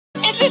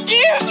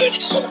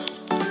Dude!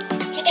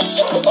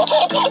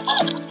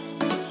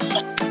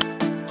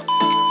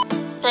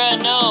 Bruh,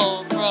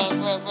 no. Bruh.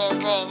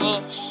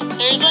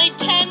 There's like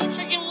 10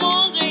 freaking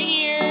walls right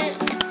here.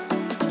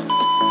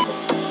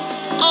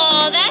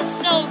 Oh, that's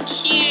so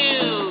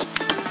cute.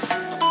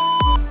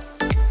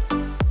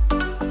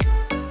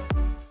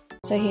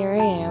 So here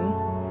I am,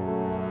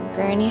 a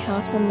Granny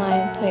House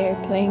Online player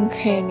playing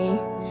Granny.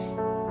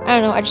 I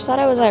don't know, I just thought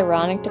it was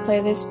ironic to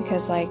play this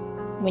because, like,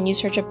 when you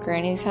search up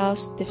Granny's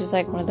house, this is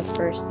like one of the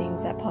first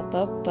things that pop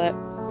up. But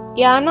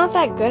yeah, I'm not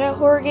that good at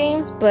horror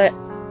games, but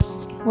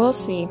we'll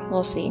see.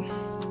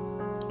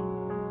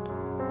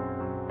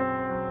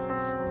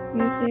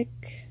 Music.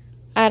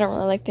 I don't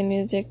really like the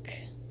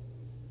music.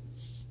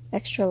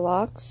 Extra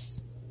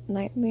locks.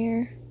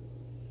 Nightmare.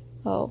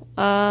 Oh,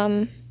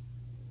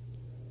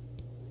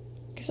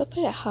 guess I'll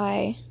put it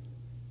high.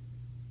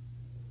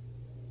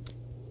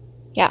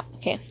 Yeah,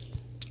 okay.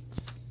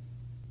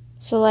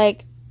 So,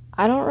 like,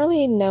 I don't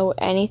really know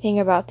anything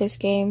about this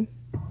game.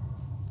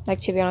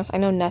 Like, to be honest, I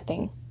know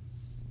nothing.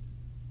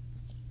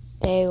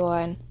 Day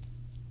 1.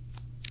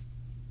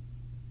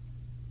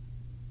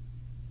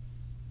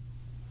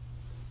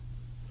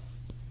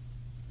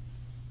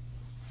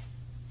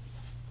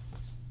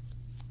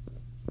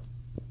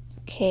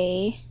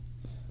 Okay.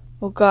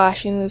 Oh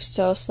gosh, we move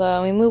so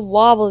slow. We move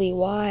wobbly.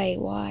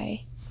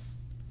 Why?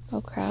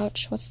 Oh,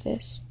 crouch. What's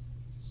this?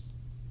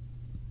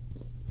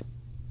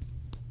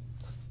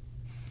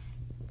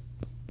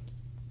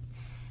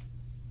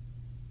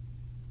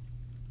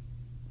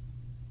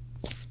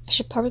 I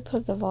should probably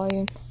put up the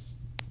volume.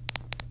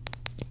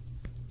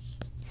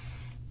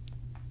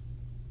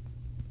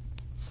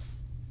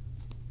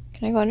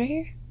 Can I go under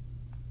here?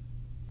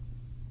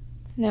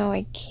 No,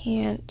 I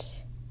can't.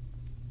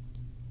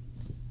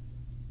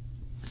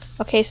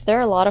 Okay, so there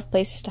are a lot of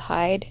places to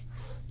hide,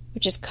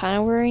 which is kind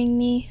of worrying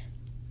me.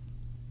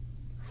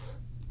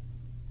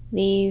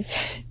 Leave.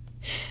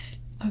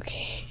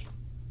 Okay.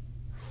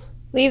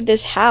 Leave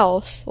this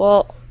house.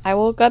 Well, I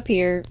woke up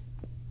here.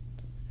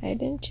 I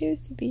didn't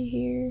choose to be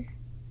here.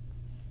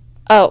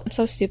 Oh, I'm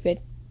so stupid.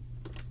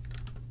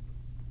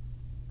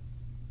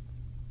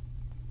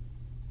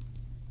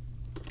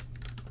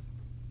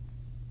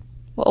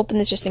 We'll open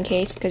this just in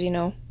case, because, you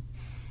know,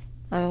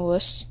 I'm a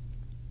wuss.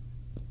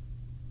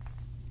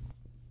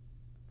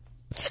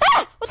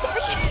 Ah! What the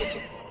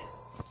freak?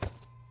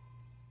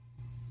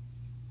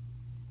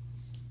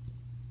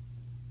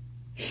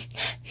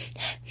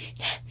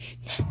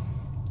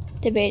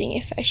 Debating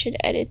if I should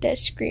edit that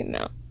scream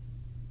out.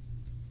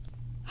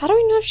 How do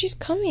we know if she's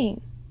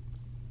coming?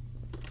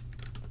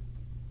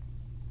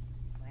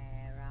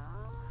 Where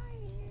are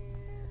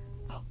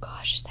you? Oh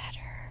gosh, is that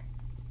her?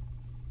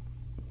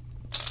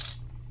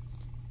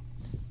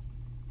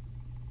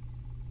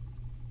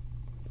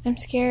 I'm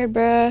scared,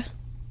 bruh.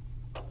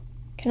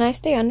 Can I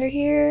stay under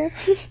here?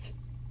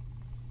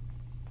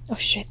 Oh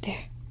shit,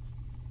 there.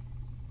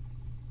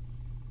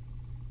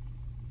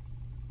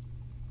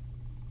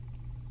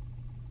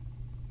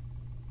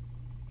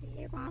 Do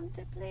you want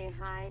to play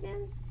hide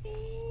and seek?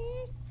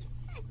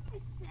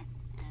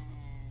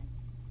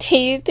 Do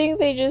you think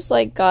they just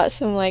like got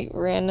some like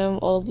random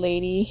old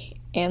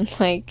lady and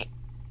like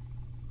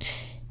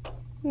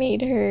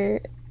made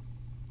her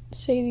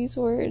say these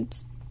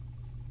words?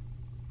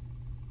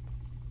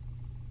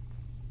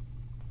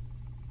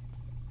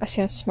 I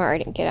see I'm smart, I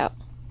didn't get out.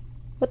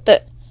 What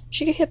the?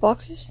 She could hit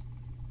boxes?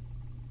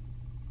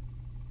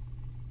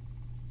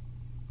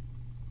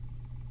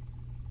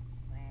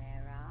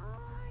 Where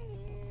are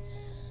you?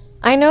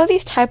 I know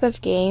these type of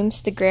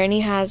games, the granny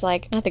has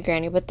like, not the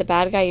granny, but the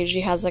bad guy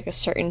usually has like a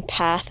certain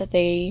path that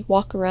they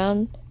walk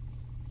around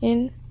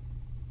in.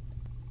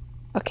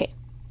 Okay.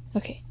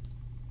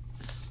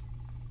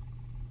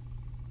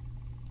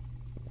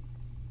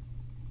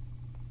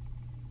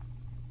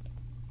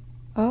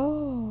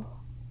 Oh.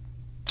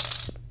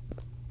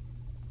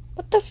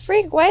 What the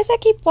freak? Why does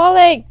that keep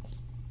falling?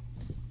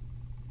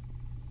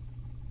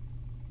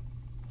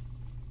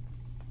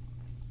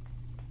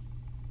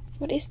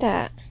 What is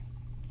that?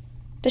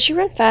 Does she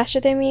run faster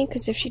than me?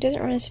 Because if she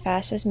doesn't run as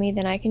fast as me,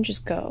 then I can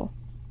just go.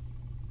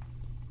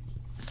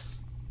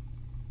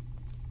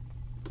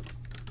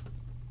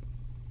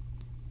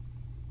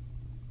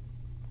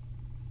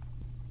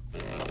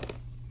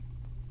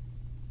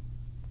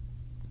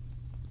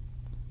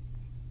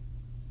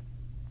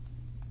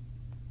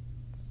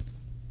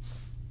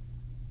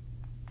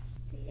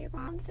 Do you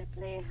want to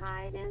play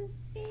hide and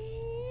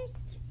seek?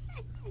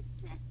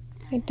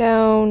 I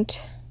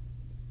don't.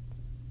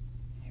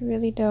 I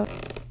really don't.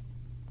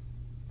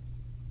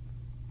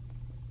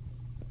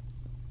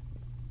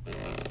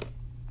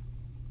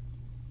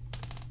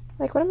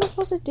 Like, what am I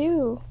supposed to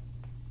do?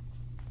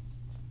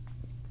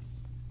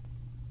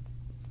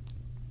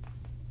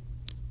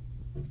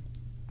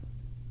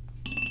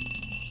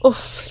 Oh,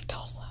 freak, that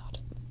was loud.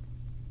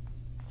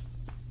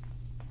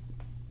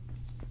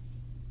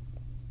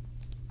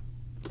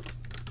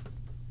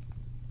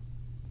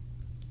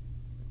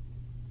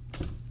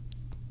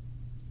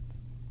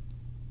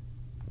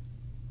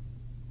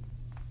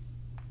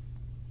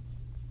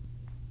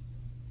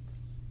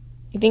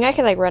 You think I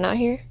could like run out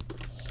here?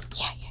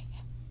 Yeah.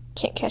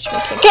 Can't catch me,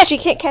 can't catch me,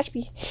 can't catch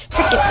me.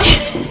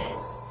 Freaking.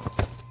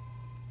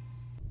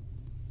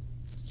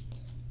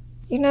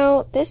 You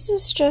know, this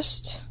is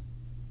just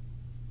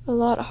a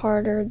lot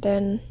harder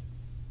than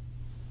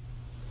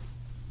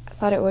I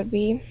thought it would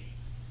be.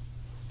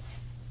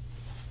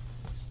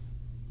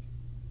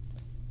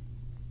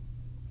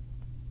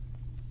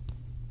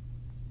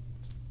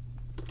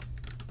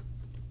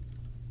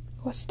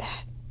 What's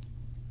that?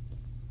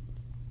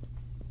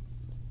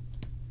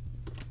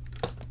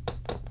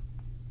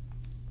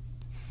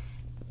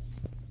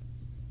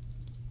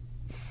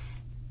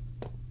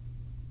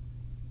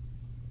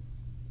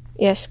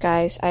 Yes,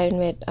 guys, I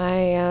admit I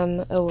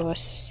am a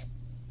wuss.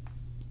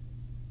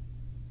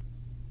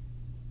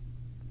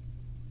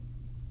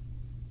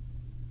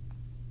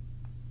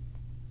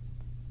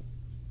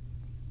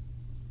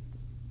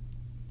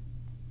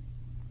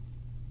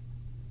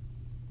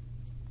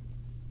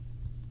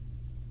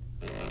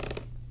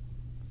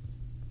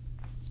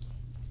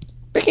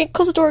 Freaking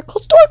close the door,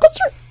 close the door, close the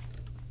door!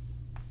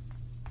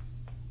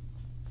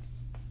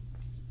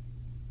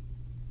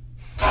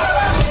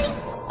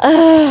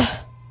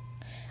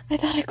 I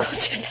thought I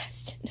closed it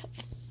fast enough.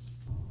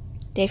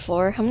 Day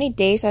 4. How many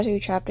days do I have to be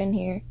trapped in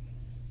here?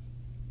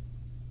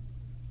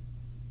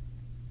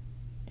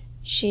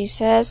 She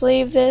says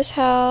leave this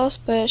house,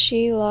 but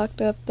she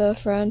locked up the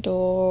front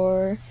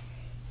door.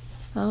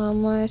 How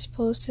am I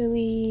supposed to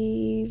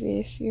leave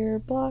if you're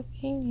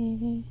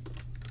blocking it?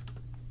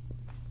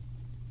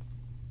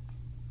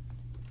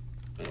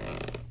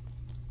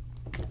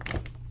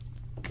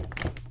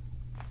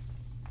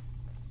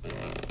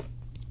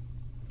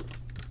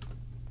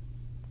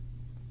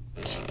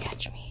 Can't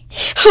catch me.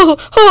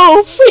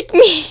 Oh, freak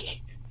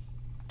me!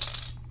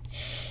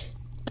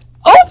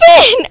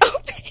 Open!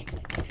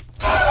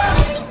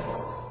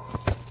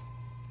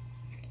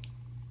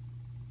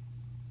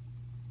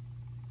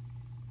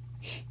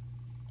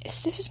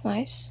 This is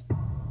nice.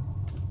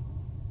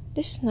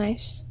 This is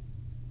nice.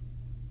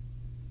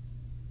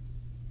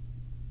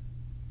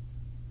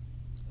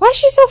 Why is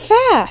she so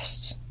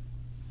fast?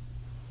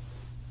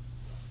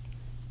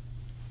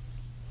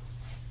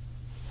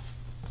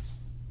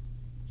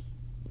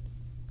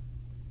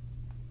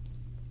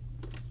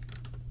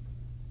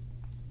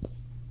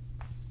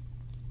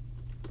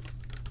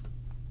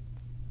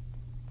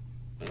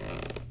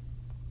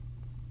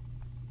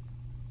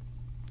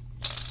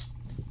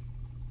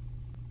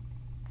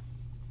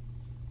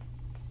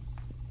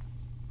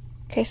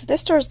 Okay, so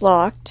this door's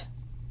locked.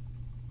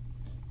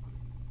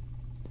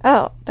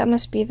 Oh, that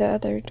must be the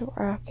other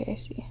door. Okay, I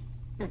see.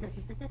 Did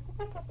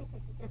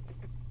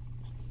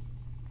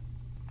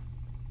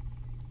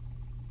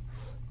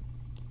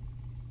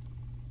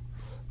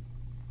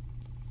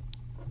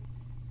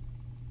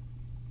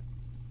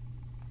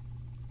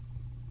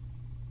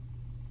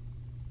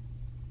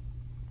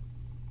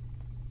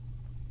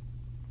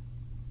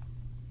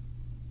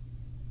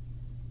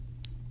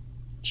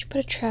she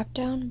put a trap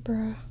down?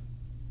 Bruh.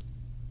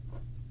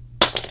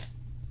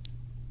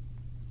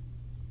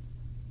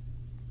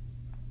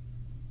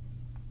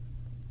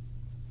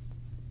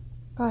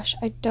 Gosh,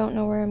 I don't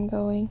know where I'm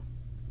going.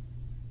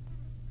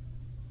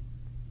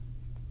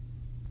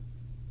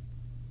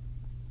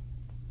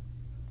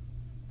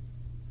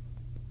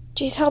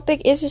 Jeez, how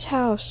big is this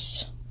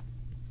house?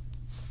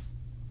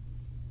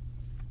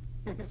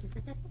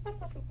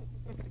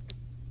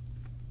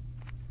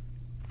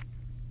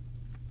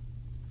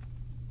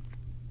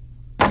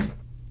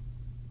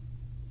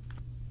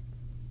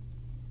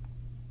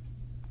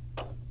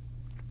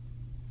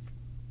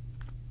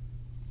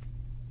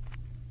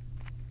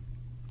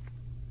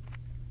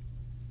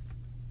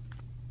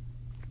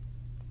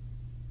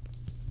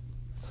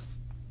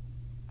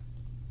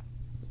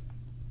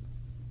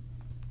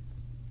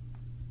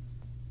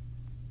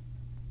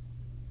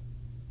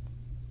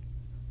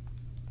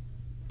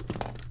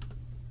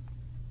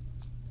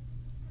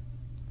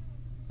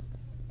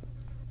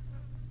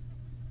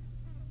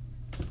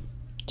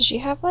 Does she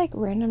have like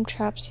random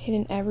traps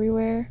hidden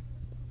everywhere?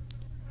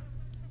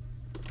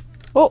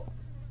 Oh!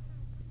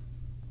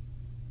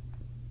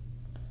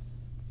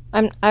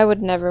 I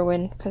would never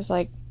win because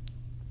like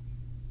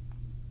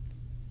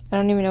I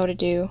don't even know what to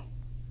do.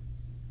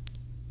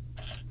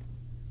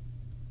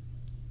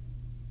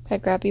 Can I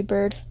grab you,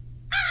 bird?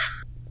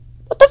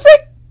 What the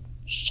frick?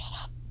 Shut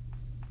up.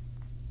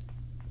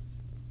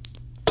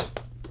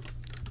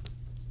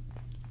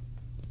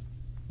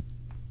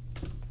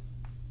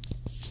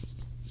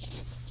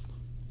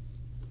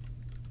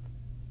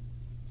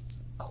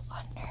 Go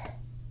under.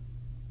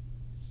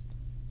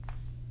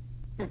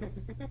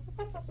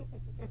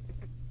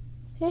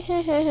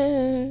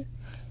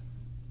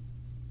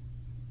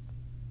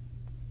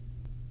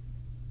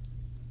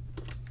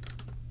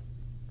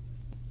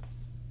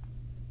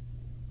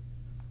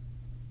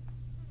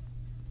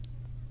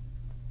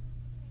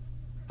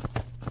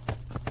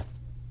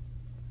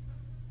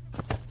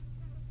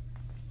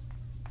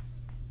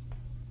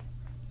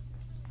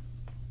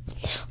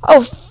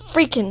 Oh,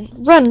 freaking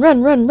run,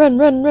 run, run, run,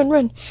 run, run,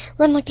 run.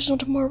 Run like there's no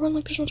tomorrow, run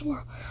like there's no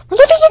tomorrow. Run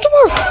like there's no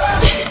tomorrow!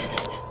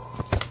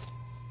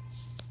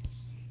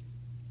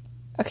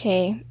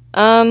 Okay,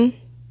 I'm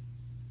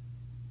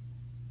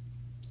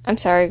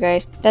sorry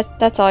guys,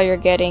 that's all you're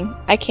getting.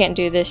 I can't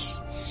do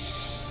this.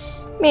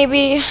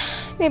 Maybe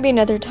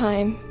another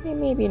time.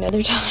 Maybe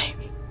another time.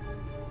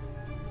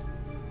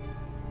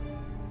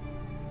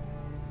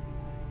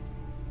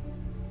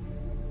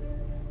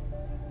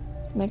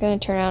 Am I gonna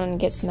turn around and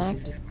get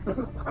smacked?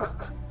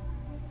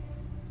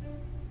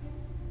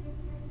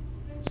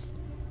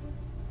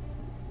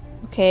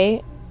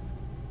 Okay,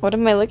 what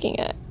am I looking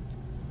at?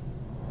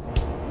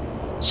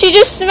 She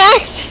just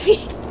smacks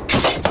me!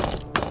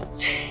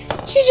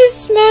 She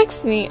just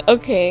smacks me.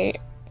 Okay.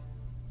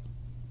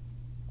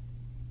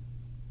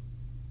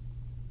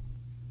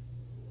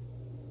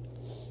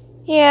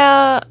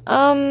 Yeah,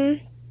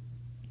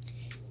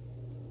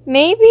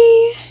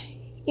 maybe,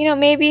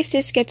 maybe if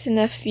this gets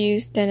enough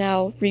views, then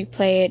I'll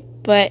replay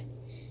it, but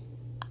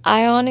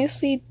I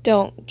honestly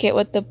don't get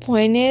what the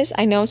point is.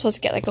 I know I'm supposed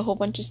to get like a whole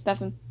bunch of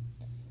stuff and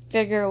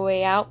figure a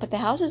way out, but the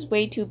house is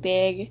way too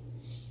big,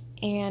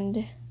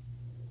 and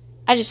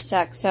I just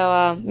suck,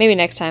 so maybe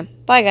next time.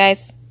 Bye,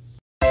 guys.